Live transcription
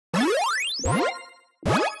Hey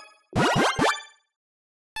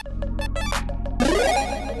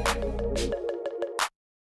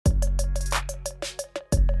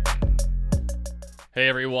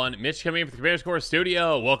everyone, Mitch coming in from the Commander Score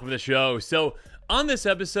Studio. Welcome to the show. So, on this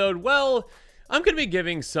episode, well, I'm going to be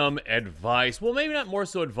giving some advice. Well, maybe not more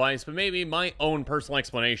so advice, but maybe my own personal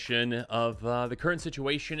explanation of the current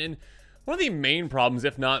situation and one of the main problems,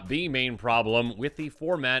 if not the main problem, with the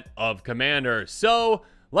format of Commander. So,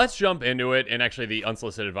 let's jump into it. And actually, the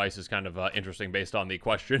unsolicited advice is kind of interesting based on the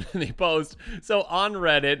question in the post. So, on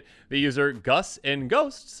Reddit, the user Gus and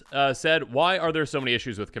Ghosts said, "Why are there so many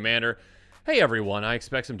issues with Commander? Hey everyone, I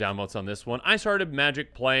expect some downvotes on this one. I started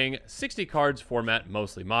Magic playing 60 cards format,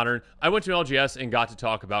 mostly modern. I went to LGS and got to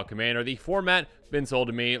talk about Commander. The format been sold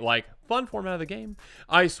to me like fun format of the game.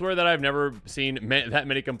 I swear that I've never seen that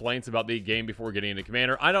many complaints about the game before getting into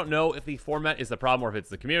Commander. I don't know if the format is the problem or if it's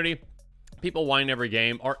the community. People whine every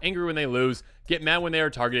game, are angry when they lose, get mad when they are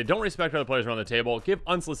targeted, don't respect other players around the table, give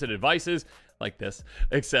unsolicited advices like this,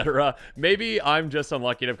 etc. Maybe I'm just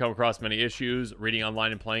unlucky to have come across many issues reading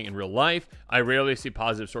online and playing in real life. I rarely see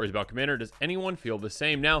positive stories about Commander. Does anyone feel the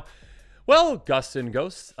same?" Now, well, Gus and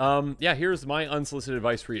Ghosts, yeah, here's my unsolicited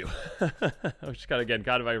advice for you. Which is kind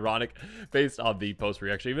of ironic based on the post where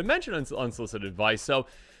you actually even mentioned unsolicited advice. So,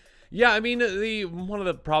 yeah, I mean, one of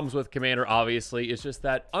the problems with Commander, obviously, is just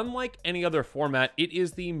that, unlike any other format, it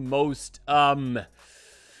is the most,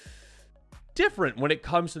 different when it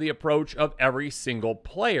comes to the approach of every single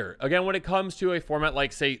player. Again, when it comes to a format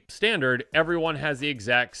like, say, Standard, everyone has the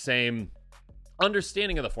exact same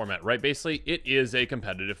understanding of the format, right? Basically, it is a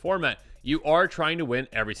competitive format. You are trying to win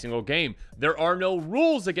every single game. There are no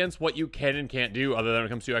rules against what you can and can't do other than when it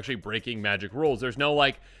comes to actually breaking Magic rules. There's no,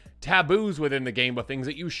 like, taboos within the game of things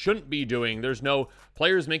that you shouldn't be doing. There's no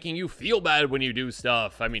players making you feel bad when you do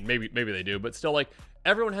stuff. I mean, maybe they do, but still, like,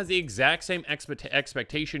 everyone has the exact same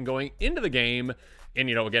expectation going into the game in,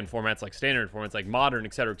 you know, again, formats like Standard, formats like Modern,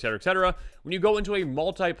 etc., etc., etc. When you go into a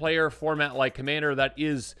multiplayer format like Commander that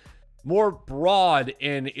is more broad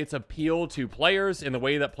in its appeal to players in the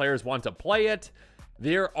way that players want to play it,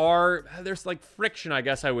 there's like friction, I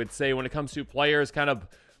guess I would say, when it comes to players kind of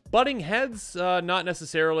butting heads, not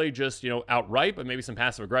necessarily just, you know, outright, but maybe some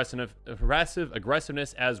passive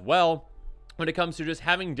aggressiveness as well when it comes to just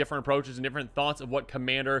having different approaches and different thoughts of what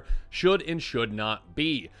Commander should and should not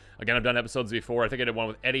be. Again, I've done episodes before. I think I did one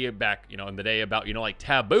with Eddie back, you know, in the day about, you know, like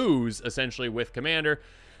taboos essentially with Commander,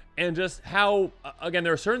 and just how, again,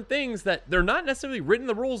 there are certain things that they're not necessarily written in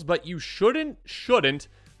the rules, but you shouldn't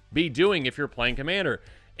be doing if you're playing Commander.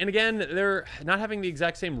 And again, they're not having the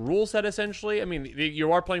exact same rule set, essentially. I mean,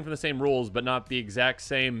 you are playing from the same rules, but not the exact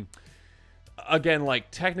same, again,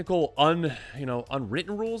 like technical,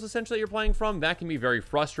 unwritten rules, essentially, you're playing from. That can be very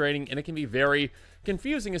frustrating, and it can be very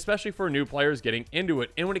confusing, especially for new players getting into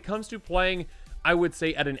it. And when it comes to playing, I would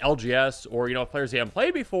say, at an LGS, or, you know, players you haven't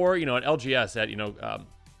played before, you know, at LGS, at, you know,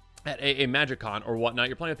 at a MagicCon or whatnot,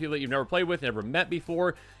 you're playing with people that you've never played with, never met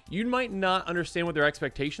before. You might not understand what their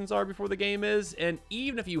expectations are before the game is, and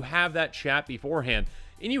even if you have that chat beforehand,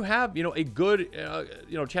 and you have, you know, a good,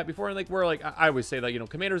 you know, chat beforehand, like where, like, I always say that, you know,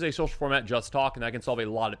 Commander is a social format, just talk, and that can solve a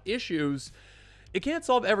lot of issues. It can't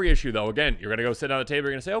solve every issue, though. Again, you're going to go sit down at the table,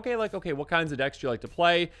 you're going to say, okay, what kinds of decks do you like to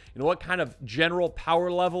play? You know, what kind of general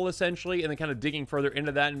power level, essentially, and then kind of digging further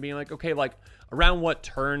into that and being like, okay, like, around what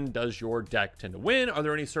turn does your deck tend to win? Are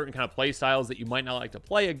there any certain kind of play styles that you might not like to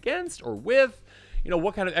play against or with? You know,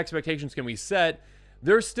 what kind of expectations can we set?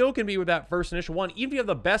 There still can be, with that first initial one, even if you have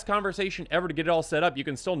the best conversation ever to get it all set up, you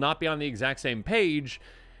can still not be on the exact same page.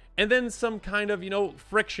 And then some kind of, you know,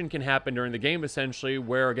 friction can happen during the game, essentially,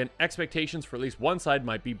 where, again, expectations for at least one side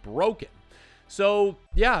might be broken. So,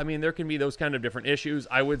 yeah, I mean, there can be those kind of different issues.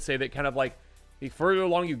 I would say that kind of like the further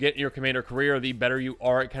along you get in your Commander career, the better you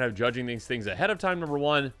are at kind of judging these things ahead of time, number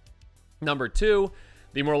one. Number two,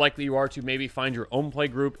 the more likely you are to maybe find your own play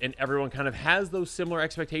group and everyone kind of has those similar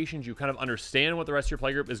expectations. You kind of understand what the rest of your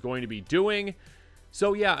play group is going to be doing.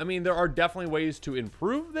 So, yeah, I mean, there are definitely ways to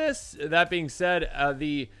improve this. That being said,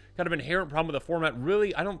 the kind of inherent problem with the format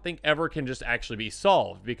really, I don't think ever can just actually be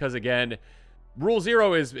solved, because, again, Rule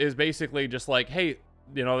 0 is basically just like, hey,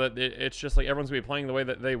 you know, it's just like everyone's going to be playing the way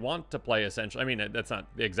that they want to play, essentially. I mean, that's not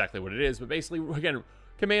exactly what it is, but basically, again,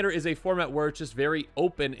 Commander is a format where it's just very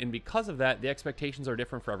open, and because of that, the expectations are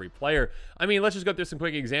different for every player. I mean, let's just go through some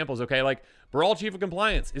quick examples, okay? Like, Brawl Chief of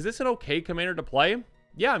Compliance. Is this an okay Commander to play?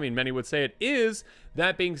 Yeah, I mean, many would say it is.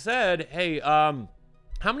 That being said, hey, how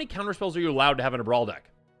many counterspells are you allowed to have in a Brawl deck?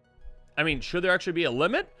 I mean, should there actually be a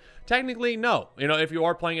limit? Technically, no. You know, if you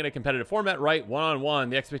are playing in a competitive format, right, one-on-one,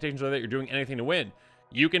 the expectations are that you're doing anything to win.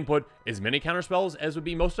 you can put as many counter spells as would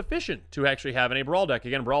be most efficient to actually have in a Brawl deck.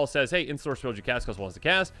 Again, Brawl says, hey, in-source spells you cast cost 1 to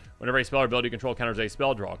cast. Whenever a spell or ability you control counters a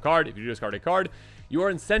spell, draw a card. If you discard a card, you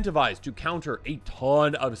are incentivized to counter a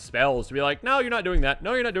ton of spells to be like, no, you're not doing that.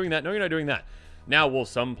 No, you're not doing that. No, you're not doing that. Now, will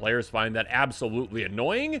some players find that absolutely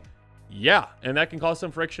annoying? Yeah, and that can cause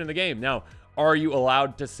some friction in the game. Now, are you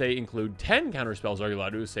allowed to say include 10 counter spells? Are you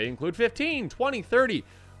allowed to say include 15, 20, 30?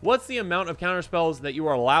 What's the amount of counter spells that you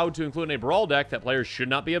are allowed to include in a Brawl deck that players should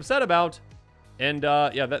not be upset about? And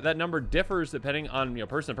yeah, that number differs depending on,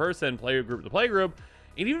 person to person, player group to play group.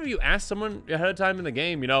 And even if you ask someone ahead of time in the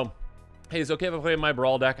game, hey, it's okay if I play my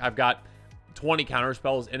Brawl deck, I've got 20 counter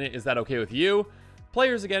spells in it, is that okay with you?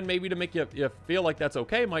 Players, again, maybe to make you feel like that's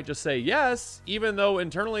okay, might just say yes, even though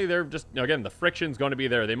internally they're just, again, the friction's going to be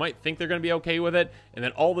there. They might think they're going to be okay with it, and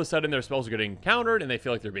then all of a sudden their spells are getting countered, and they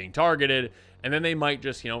feel like they're being targeted, and then they might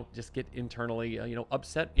just, just get internally,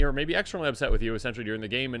 upset, or maybe externally upset with you, essentially, during the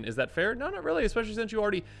game. And is that fair? No, not really, especially since you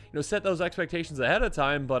already, set those expectations ahead of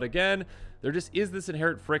time. But again, there just is this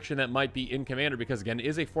inherent friction that might be in Commander, because, again, it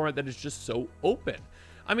is a format that is just so open.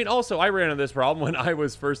 I mean, also, I ran into this problem when I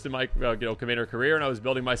was first in my, Commander career, and I was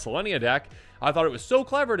building my Selenia deck. I thought it was so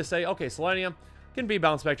clever to say, okay, Selenia can be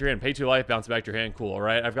bounce back to your hand, pay 2 life, bounce back to your hand, cool, all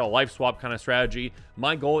right? I've got a life swap kind of strategy.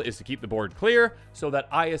 My goal is to keep the board clear so that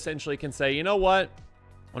I essentially can say, you know what?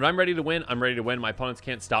 When I'm ready to win, I'm ready to win. My opponents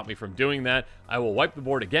can't stop me from doing that. I will wipe the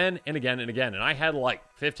board again and again and again. And I had like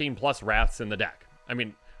 15 plus Wraths in the deck. I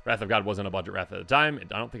mean, Wrath of God wasn't a budget Wrath at the time.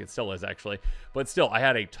 I don't think it still is, actually. But still, I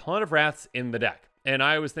had a ton of Wraths in the deck. And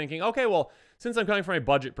I was thinking, okay, well, since I'm coming from a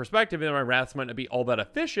budget perspective and my Wraths might not be all that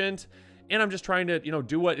efficient, and I'm just trying to,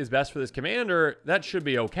 do what is best for this commander, that should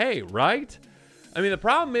be okay, right? I mean, the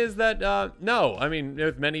problem is that, no. I mean,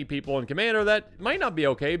 with many people in Commander, that might not be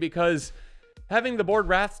okay, because having the board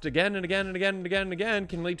Wraths again and again and again and again and again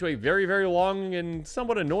can lead to a very, very long and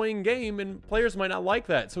somewhat annoying game, and players might not like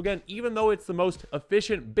that. So again, even though it's the most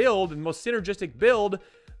efficient build and most synergistic build,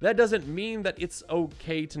 that doesn't mean that it's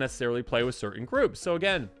okay to necessarily play with certain groups. So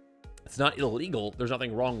again, it's not illegal. There's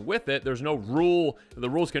nothing wrong with it. There's no rule. The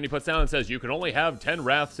rules committee puts down and says you can only have 10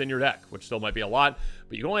 Wraths in your deck, which still might be a lot,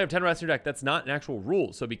 but you can only have 10 Wraths in your deck. That's not an actual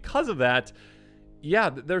rule. So because of that, yeah,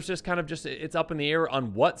 there's just it's up in the air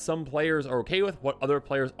on what some players are okay with, what other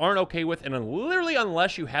players aren't okay with. And literally,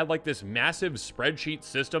 unless you had like this massive spreadsheet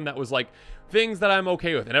system that was like things that I'm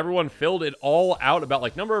okay with, and everyone filled it all out about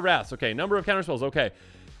like number of Wraths, okay, number of counterspells, okay.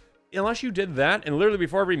 Unless you did that and literally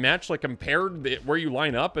before every match, like compared where you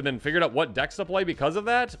line up and then figured out what decks to play because of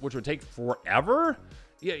that, which would take forever,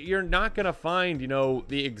 you're not going to find,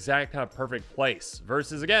 the exact kind of perfect place.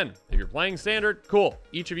 Versus, again, if you're playing standard, cool.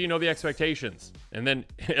 Each of you know the expectations. And then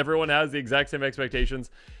everyone has the exact same expectations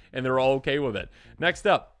and they're all okay with it. Next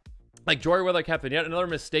up, like Jory Weather Captain, yet another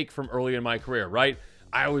mistake from early in my career, right?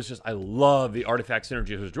 I love the artifact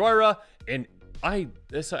synergies with Joyra, and I think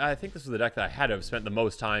this was the deck that I had to have spent the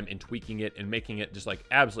most time in tweaking it and making it just like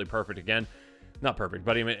absolutely perfect again. Not perfect,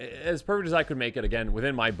 but I mean, as perfect as I could make it again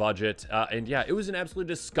within my budget. And yeah, it was an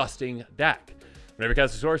absolutely disgusting deck. Whenever you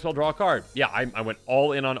cast a story spell, draw a card. Yeah, I went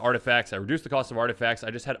all in on artifacts. I reduced the cost of artifacts. I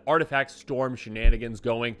just had artifact storm shenanigans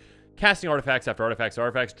going, casting artifacts after artifacts,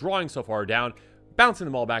 drawing so far down, bouncing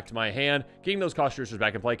them all back to my hand, getting those cost reducers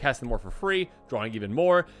back in play, casting them more for free, drawing even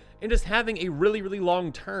more, and just having a really, really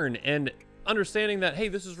long turn. And understanding that, hey,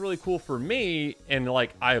 this is really cool for me, and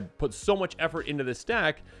like I put so much effort into this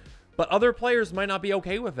deck, but other players might not be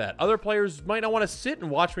okay with that. Other players might not want to sit and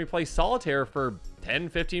watch me play solitaire for 10,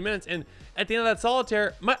 15 minutes, and at the end of that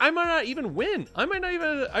solitaire, I might not even win.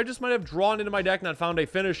 I just might have drawn into my deck and not found a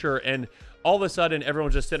finisher, and all of a sudden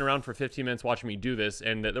everyone's just sitting around for 15 minutes watching me do this,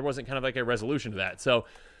 and there wasn't kind of like a resolution to that. So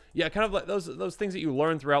yeah, kind of like those things that you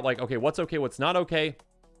learn throughout, like, okay, what's not okay.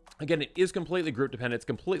 Again, it is completely group dependent. It's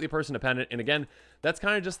completely person dependent. And again, that's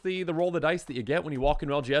kind of just the roll of the dice that you get when you walk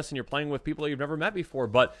into LGS and you're playing with people that you've never met before.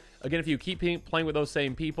 But again, if you keep playing with those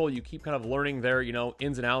same people, you keep kind of learning their,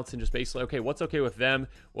 ins and outs, and just basically, okay, what's okay with them?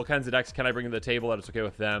 What kinds of decks can I bring to the table that it's okay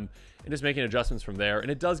with them? And just making adjustments from there.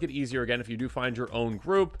 And it does get easier, again, if you do find your own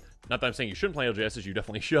group. Not that I'm saying you shouldn't play LGS, as you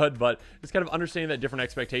definitely should, but just kind of understanding that different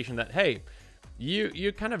expectation that, hey,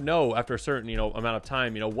 you kind of know after a certain, amount of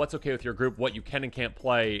time, what's okay with your group, what you can and can't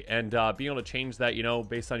play, and being able to change that,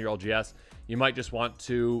 based on your LGS. You might just want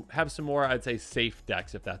to have some more, I'd say, safe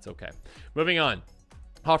decks, if that's okay. Moving on,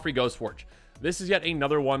 Hoffrey Ghostforge. This is yet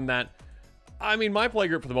another one that, I mean, my play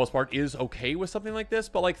group for the most part is okay with something like this,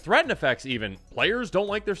 but like threaten effects even, players don't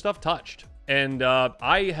like their stuff touched. And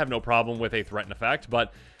I have no problem with a threaten effect,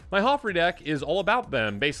 but my Hoffrey deck is all about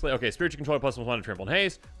them. Basically, okay, Spirit you control +1 to trample and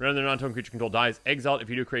haste. Whenever their non-token creature control dies, exile it. If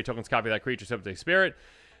you do, create tokens, copy that creature, subject to a spirit.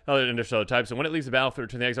 other industrial types. And when it leaves the battlefield,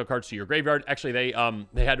 return the exile cards to your graveyard. Actually, they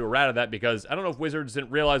had to errata that because I don't know if Wizards didn't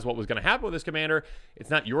realize what was going to happen with this commander. It's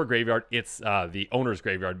not your graveyard, it's the owner's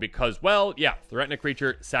graveyard. Because, well, yeah, threaten a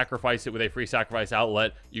creature, sacrifice it with a free sacrifice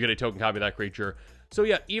outlet. You get a token copy of that creature. So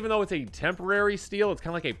yeah, even though it's a temporary steal, it's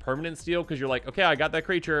kind of like a permanent steal because you're like, okay, I got that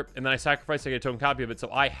creature, and then I sacrifice, I get a token copy of it, so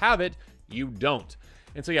I have it, you don't.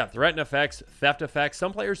 And so yeah, threaten effects, theft effects,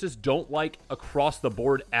 some players just don't like across the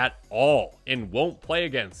board at all and won't play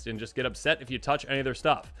against and just get upset if you touch any of their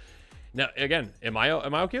stuff. Now, again, am I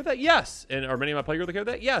okay with that? Yes. And are many of my players okay with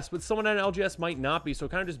that? Yes. But someone on LGS might not be. So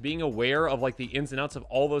kind of just being aware of like the ins and outs of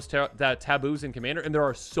all those taboos in Commander. And there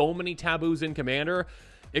are so many taboos in Commander.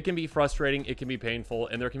 It can be frustrating. It can be painful.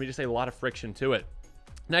 And there can be just a lot of friction to it.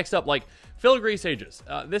 Next up, like Filigree Sages.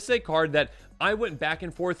 This is a card that I went back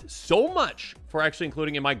and forth so much for actually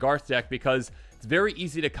including in my Garth deck because it's very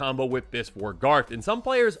easy to combo with this for Garth. And some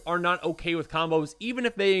players are not okay with combos, even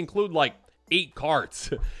if they include like 8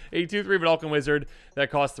 cards. A 2/3 Vedalken Wizard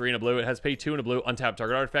that costs 3 and a blue. It has pay 2 and a blue, untap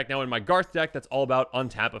target artifact. Now in my Garth deck, that's all about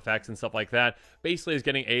untap effects and stuff like that. Basically is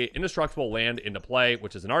getting a indestructible land into play,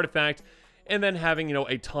 which is an artifact, and then having, you know,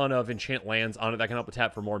 a ton of enchant lands on it that can help to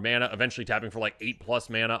tap for more mana, eventually tapping for like 8+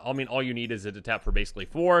 mana. I mean, all you need is it to tap for basically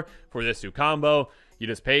 4 for this to combo. You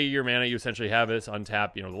just pay your mana, you essentially have this,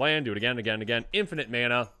 untap, you know, the land, do it again, again, again, infinite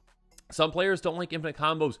mana. Some players don't like infinite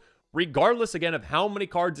combos, regardless, again, of how many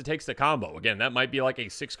cards it takes to combo. Again, that might be like a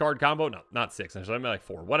 6-card combo. No, not 6. Actually, that might be like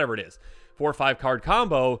 4, whatever it is. 4 or 5-card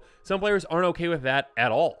combo. Some players aren't okay with that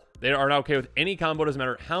at all. They are not okay with any combo. Doesn't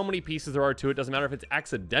matter how many pieces there are to it. Doesn't matter if it's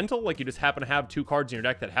accidental, like you just happen to have 2 cards in your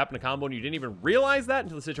deck that happen to combo and you didn't even realize that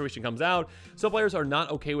until the situation comes out. Some players are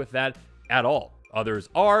not okay with that at all. Others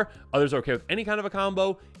are okay with any kind of a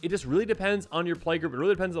combo. It just really depends on your play group. It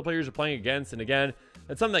really depends on the players you're playing against. And again,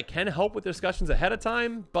 that's something that can help with discussions ahead of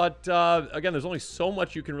time. But again, there's only so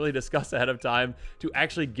much you can really discuss ahead of time to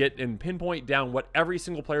actually get and pinpoint down what every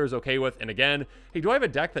single player is okay with. And again, hey, do I have a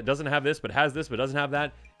deck that doesn't have this, but has this, but doesn't have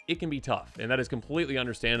that? It can be tough, and that is completely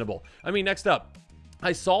understandable. I mean, next up,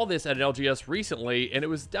 I saw this at an LGS recently, and it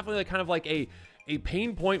was definitely like kind of like a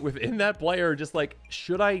pain point within that player, just like,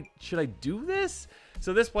 should I do this?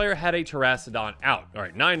 So this player had a Terracodon out. All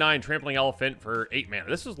right, 9/9 Trampling Elephant for 8 mana.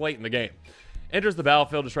 This was late in the game. Enters the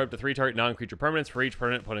battlefield, destroy up to 3 target non-creature permanents. For each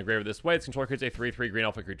permanent put in graveyard this way, its controller creates a 3/3 green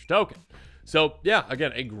alpha creature token. So yeah,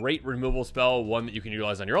 again, a great removal spell, one that you can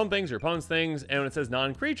utilize on your own things, your opponent's things. And when it says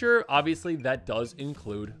non-creature, obviously that does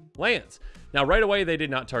include lands. Now right away they did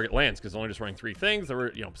not target lands because only just running 3 things. There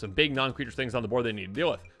were, you know, some big non-creature things on the board they needed to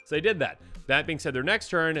deal with. So they did that. That being said, their next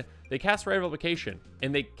turn they cast Right of Replication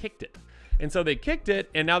and they kicked it. And so they kicked it,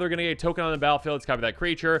 and now they're going to get a token on the battlefield to copy that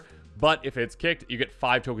creature. But if it's kicked, you get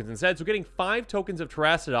 5 tokens instead. So getting 5 tokens of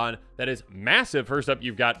Terracodon, that is massive. First up,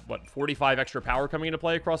 you've got, what, 45 extra power coming into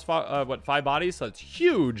play across 5 bodies? So it's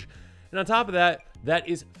huge. And on top of that, that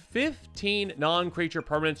is 15 non-creature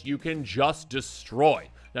permanents you can just destroy.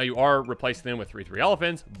 Now, you are replacing them with 3/3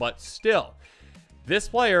 elephants, but still. This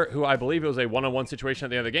player, who I believe it was a one-on-one situation at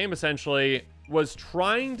the end of the game, essentially, was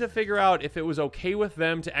trying to figure out if it was okay with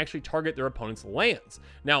them to actually target their opponent's lands.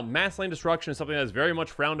 Now, mass land destruction is something that is very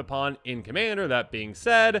much frowned upon in Commander. That being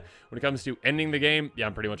said, when it comes to ending the game, yeah,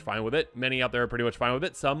 I'm pretty much fine with it. Many out there are pretty much fine with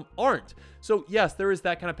it. Some aren't. So, yes, there is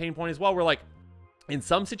that kind of pain point as well, where, like, in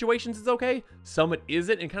some situations it's okay, some it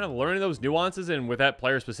isn't, and kind of learning those nuances, and with that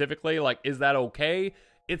player specifically, like, is that okay?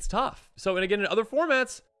 It's tough. So, and again, in other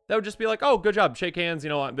formats, that would just be like, oh, good job, shake hands, you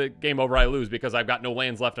know, the game over, I lose because I've got no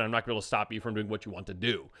lands left and I'm not going to be able to stop you from doing what you want to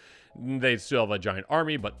do. They still have a giant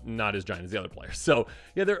army, but not as giant as the other players. So,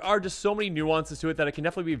 yeah, there are just so many nuances to it that it can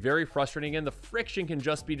definitely be very frustrating, and the friction can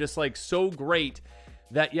just be just like so great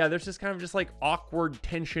that, yeah, there's just kind of just like awkward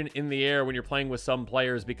tension in the air when you're playing with some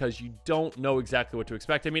players because you don't know exactly what to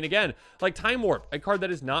expect. I mean, again, like Time Warp, a card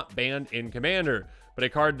that is not banned in Commander, but a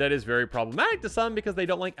card that is very problematic to some because they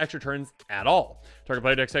don't like extra turns at all. Target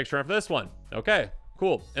player takes extra turn for this one. Okay,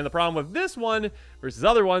 cool. And the problem with this one versus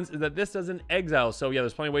other ones is that this doesn't exile. So yeah,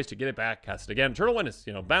 there's plenty of ways to get it back, cast it again. Eternal Witness,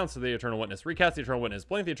 you know, bounce to the Eternal Witness, recast the Eternal Witness,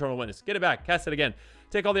 blink the Eternal Witness, get it back, cast it again.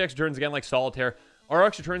 Take all the extra turns again like Solitaire. Are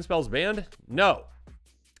extra turn spells banned? No.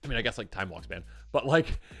 I mean, I guess like Time Walk's banned, but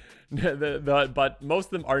like but most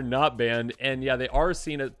of them are not banned, and yeah, they are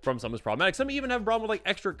seen from some as problematic. Some even have a problem with like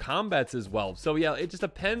extra combats as well. So yeah, it just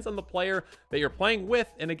depends on the player that you're playing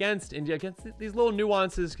with and against, and against these little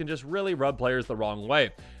nuances can just really rub players the wrong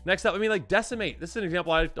way. Next up, I mean, like Decimate. This is an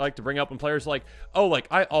example I like to bring up when players are like, oh, like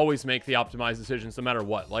I always make the optimized decisions no matter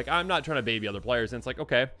what. Like I'm not trying to baby other players, and it's like,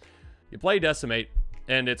 okay, you play Decimate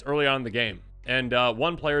and it's early on in the game. and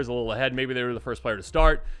one player is a little ahead, maybe they were the first player to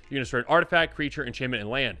start, you're going to destroy an artifact, creature, enchantment, and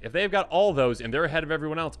land. If they've got all those and they're ahead of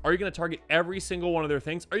everyone else, are you going to target every single one of their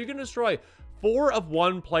things? Are you going to destroy 4 of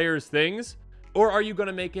one player's things? Or are you going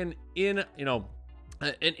to make an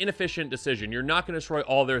inefficient decision? You're not going to destroy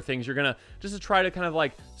all their things. You're going to just to try to kind of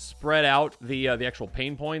like spread out the actual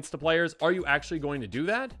pain points to players. Are you actually going to do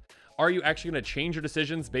that? Are you actually going to change your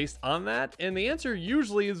decisions based on that? And the answer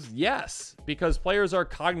usually is yes, because players are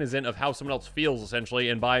cognizant of how someone else feels, essentially,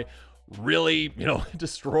 and by really,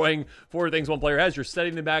 destroying 4 things one player has, you're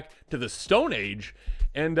setting them back to the Stone Age.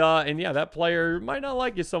 And yeah, that player might not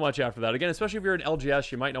like you so much after that. Again, especially if you're an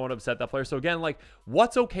LGS, you might not want to upset that player. So again, like,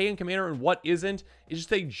 what's okay in Commander and what isn't is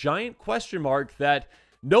just a giant question mark that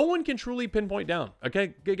no one can truly pinpoint down.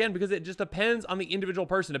 Okay, again, because it just depends on the individual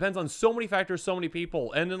person. It depends on so many factors, so many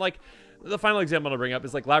people. And then, like, the final example I'll bring up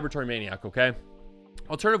is like Laboratory Maniac, okay?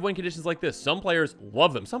 Alternative win conditions like this. Some players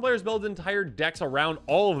love them. Some players build entire decks around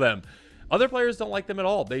all of them. Other players don't like them at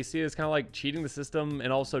all. They see it as kind of like cheating the system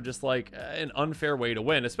and also just like an unfair way to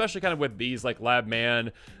win, especially kind of with these like Lab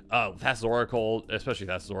Man, Thassa's Oracle, especially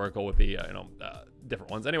Thassa's Oracle with the,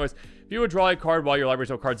 different ones. Anyways, if you would draw a card while your library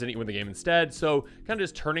of cards didn't win the game instead, so kind of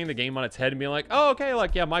just turning the game on its head and being like, oh, okay,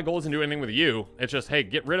 like, yeah, my goal isn't to do anything with you. It's just, hey,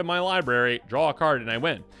 get rid of my library, draw a card, and I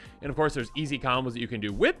win. And of course, there's easy combos that you can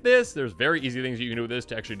do with this. There's very easy things you can do with this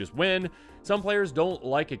to actually just win. Some players don't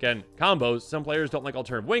like, again, combos. Some players don't like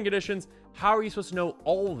alternative win conditions. How are you supposed to know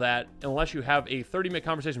all that unless you have a 30-minute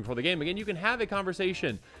conversation before the game? Again, you can have a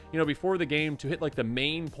conversation, before the game to hit like the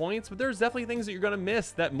main points, but there's definitely things that you're going to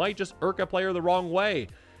miss that might just irk a player the wrong way.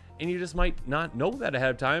 And you just might not know that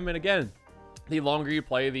ahead of time. And again, the longer you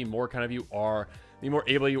play, the more kind of the more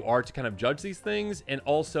able you are to kind of judge these things, and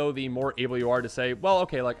also the more able you are to say, well,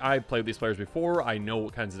 okay, like, I played these players before, I know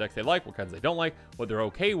what kinds of decks they like, what kinds they don't like, what they're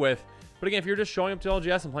okay with. But again, if you're just showing up to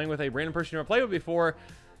LGS and playing with a random person you never played with before,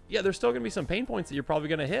 yeah, there's still going to be some pain points that you're probably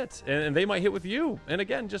going to hit, and they might hit with you. And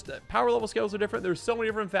again, just power level scales are different. There's so many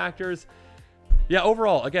different factors. Yeah,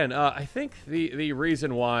 overall, again, I think the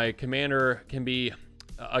reason why Commander can be,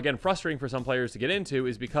 again, frustrating for some players to get into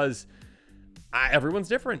is because everyone's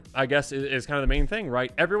different, I guess, is kind of the main thing,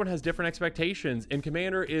 right? Everyone has different expectations, and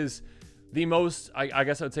Commander is the most, I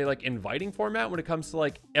guess I would say, like, inviting format when it comes to,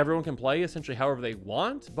 like, everyone can play essentially however they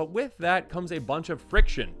want. But with that comes a bunch of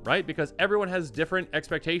friction, right? Because everyone has different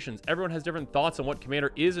expectations. Everyone has different thoughts on what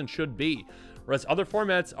Commander is and should be. Whereas other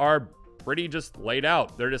formats are pretty just laid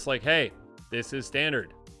out. They're just like, hey, this is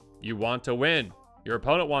standard. You want to win. Your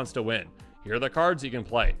opponent wants to win. Here are the cards you can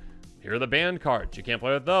play. Here are the banned cards. You can't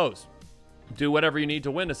play with those. Do whatever you need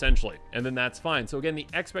to win, essentially, and then that's fine. So again, the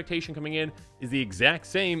expectation coming in is the exact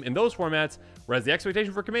same in those formats, whereas the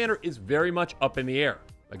expectation for Commander is very much up in the air.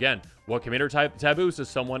 Again, what Commander type taboos does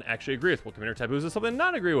someone actually agree with? What Commander taboos does someone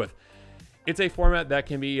not agree with? It's a format that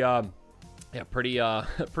can be pretty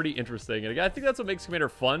interesting. And again, I think that's what makes Commander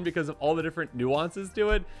fun, because of all the different nuances to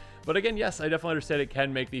it. But again, yes, I definitely understand it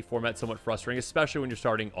can make the format somewhat frustrating, especially when you're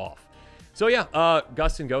starting off. So yeah,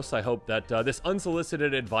 Gus and Ghosts, I hope that this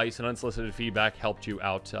unsolicited advice and unsolicited feedback helped you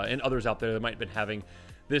out, and others out there that might have been having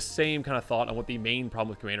this same kind of thought on what the main problem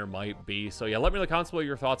with Commander might be. So yeah, let me know in the comments what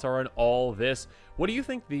your thoughts are on all this. What do you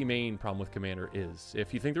think the main problem with Commander is?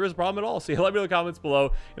 If you think there is a problem at all, so yeah, let me know in the comments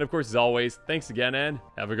below. And of course, as always, thanks again, and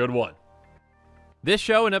have a good one. This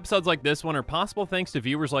show and episodes like this one are possible thanks to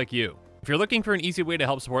viewers like you. If you're looking for an easy way to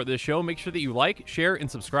help support this show, make sure that you like, share, and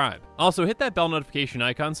subscribe. Also, hit that bell notification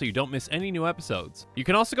icon so you don't miss any new episodes. You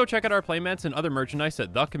can also go check out our playmats and other merchandise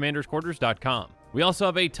at thecommandersquarters.com. We also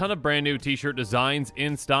have a ton of brand new t-shirt designs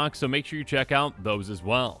in stock, so make sure you check out those as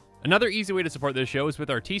well. Another easy way to support this show is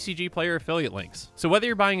with our TCG Player affiliate links. So whether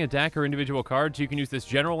you're buying a deck or individual cards, you can use this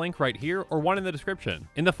general link right here or one in the description.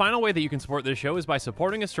 And the final way that you can support this show is by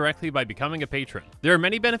supporting us directly by becoming a patron. There are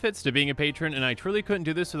many benefits to being a patron, and I truly couldn't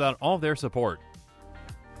do this without all of their support.